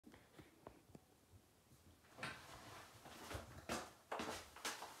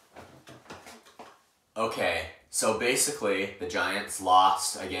Okay, so basically the Giants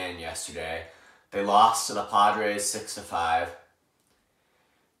lost again yesterday. They lost to the Padres 6-5.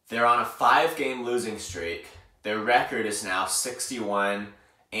 They're on a 5-game losing streak. Their record is now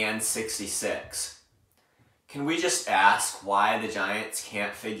 61-66. Can we just ask why the Giants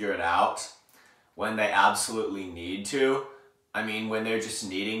can't figure it out when they absolutely need to? I mean, when they're just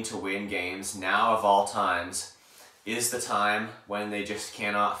needing to win games, now of all times is the time when they just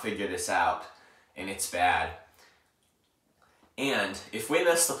cannot figure this out, and it's bad. And if we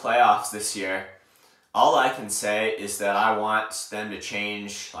miss the playoffs this year, all I can say is that I want them to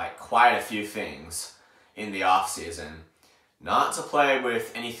change quite a few things in the offseason. Not to play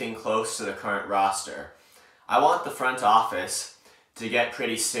with anything close to the current roster. I want the front office to get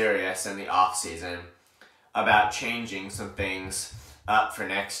pretty serious in the offseason about changing some things up for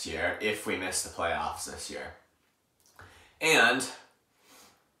next year if we miss the playoffs this year. And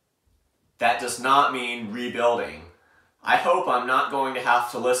that does not mean rebuilding. I hope I'm not going to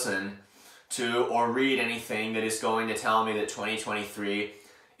have to listen to or read anything that is going to tell me that 2023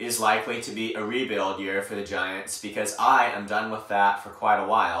 is likely to be a rebuild year for the Giants, because I am done with that for quite a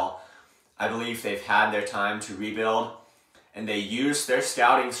while. I believe they've had their time to rebuild, and they used their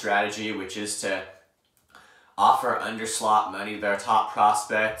scouting strategy, which is to offer underslot money to their top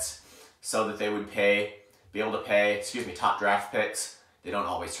prospects so that they would be able to pay top draft picks. They don't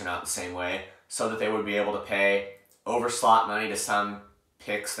always turn out the same way. So that they would be able to pay overslot money to some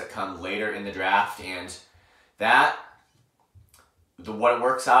picks that come later in the draft, and what it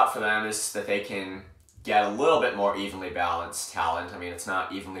works out for them is that they can get a little bit more evenly balanced talent. I mean, it's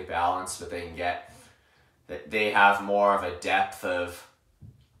not evenly balanced, but they have more of a depth of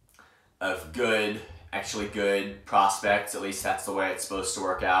good prospects. At least that's the way it's supposed to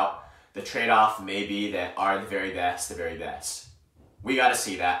work out. The trade-off may be that are the very best. We got to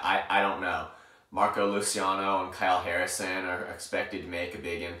see that. I don't know. Marco Luciano and Kyle Harrison are expected to make a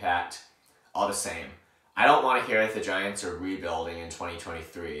big impact. All the same, I don't want to hear that the Giants are rebuilding in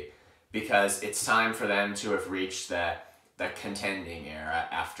 2023, because it's time for them to have reached the contending era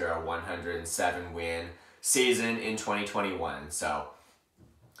after a 107-win season in 2021. So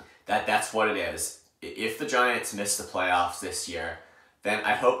that's what it is. If the Giants miss the playoffs this year, then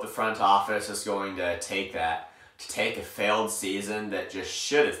I hope the front office is going to take a failed season that just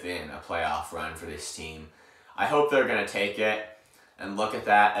should have been a playoff run for this team. I hope they're going to take it and look at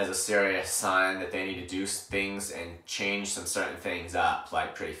that as a serious sign that they need to do things and change some certain things up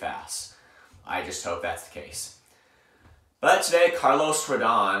pretty fast. I just hope that's the case. But today, Carlos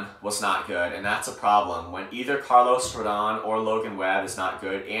Rodon was not good, and that's a problem. When either Carlos Rodon or Logan Webb is not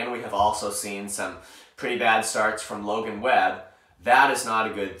good, and we have also seen some pretty bad starts from Logan Webb, that is not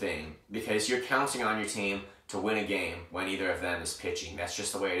a good thing, because you're counting on your team to win a game when either of them is pitching. That's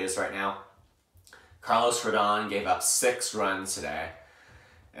just the way it is right now. Carlos Rodon gave up 6 runs today,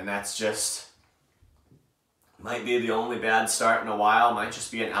 and that's just might be the only bad start in a while. Might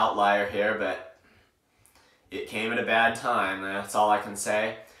just be an outlier here, but it came at a bad time. That's all I can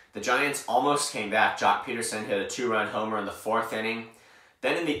say. The Giants almost came back. Jock Peterson hit a 2-run homer in the 4th inning.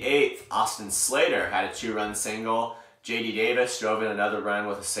 Then in the 8th, Austin Slater had a 2-run single. J.D. Davis drove in another run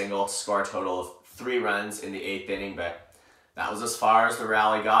with a single to score a total of 3 runs in the 8th inning, but that was as far as the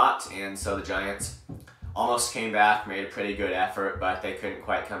rally got, and so the Giants almost came back, made a pretty good effort, but they couldn't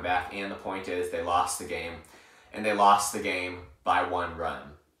quite come back, and the point is they lost the game, and they lost the game by 1 run.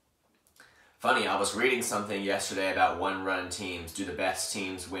 Funny, I was reading something yesterday about 1-run teams. Do the best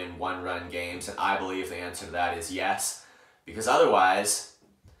teams win 1-run games? And I believe the answer to that is yes, because otherwise,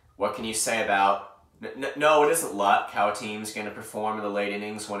 what can you say about... No, it isn't luck how a team's going to perform in the late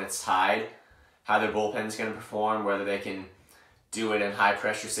innings when it's tied, how their bullpen's going to perform, whether they can do it in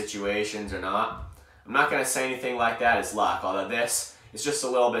high-pressure situations or not. I'm not going to say anything like that is luck, although this is just a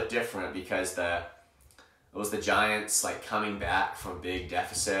little bit different because it was the Giants coming back from big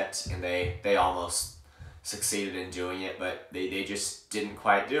deficit, and they almost succeeded in doing it, but they just didn't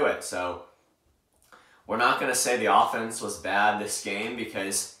quite do it. So we're not going to say the offense was bad this game,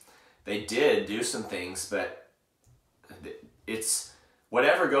 because they did do some things, but it's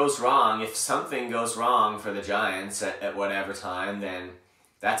whatever goes wrong. If something goes wrong for the Giants at whatever time, then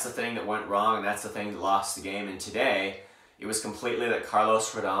that's the thing that went wrong, and that's the thing that lost the game. And today, it was completely that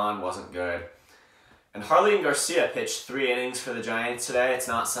Carlos Rodon wasn't good. And Jarlin Garcia pitched 3 innings for the Giants today. It's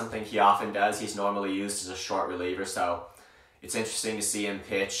not something he often does. He's normally used as a short reliever, so it's interesting to see him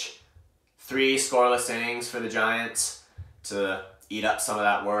pitch 3 scoreless innings for the Giants to eat up some of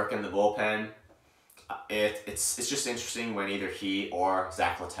that work in the bullpen. It's just interesting when either he or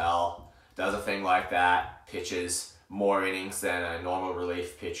Zach Littell does a thing like that, pitches more innings than a normal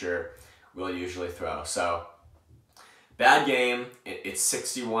relief pitcher will usually throw. So, bad game. It's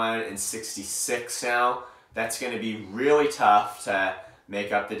 61-66 now. That's going to be really tough to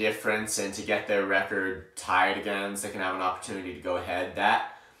make up the difference and to get their record tied again so they can have an opportunity to go ahead.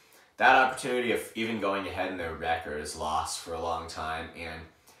 That opportunity of even going ahead in their record is lost for a long time. And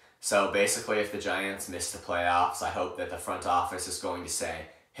so basically, if the Giants miss the playoffs, I hope that the front office is going to say,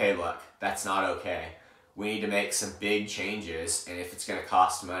 hey, look, that's not okay. We need to make some big changes, and if it's going to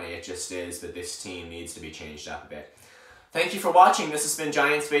cost money, it just is that this team needs to be changed up a bit. Thank you for watching. This has been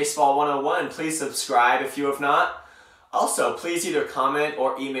Giants Baseball 101. Please subscribe if you have not. Also, please either comment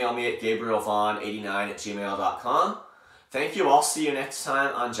or email me at gabrielvaughn89@gmail.com. Thank you. I'll see you next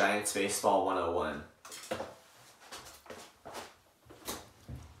time on Giants Baseball 101.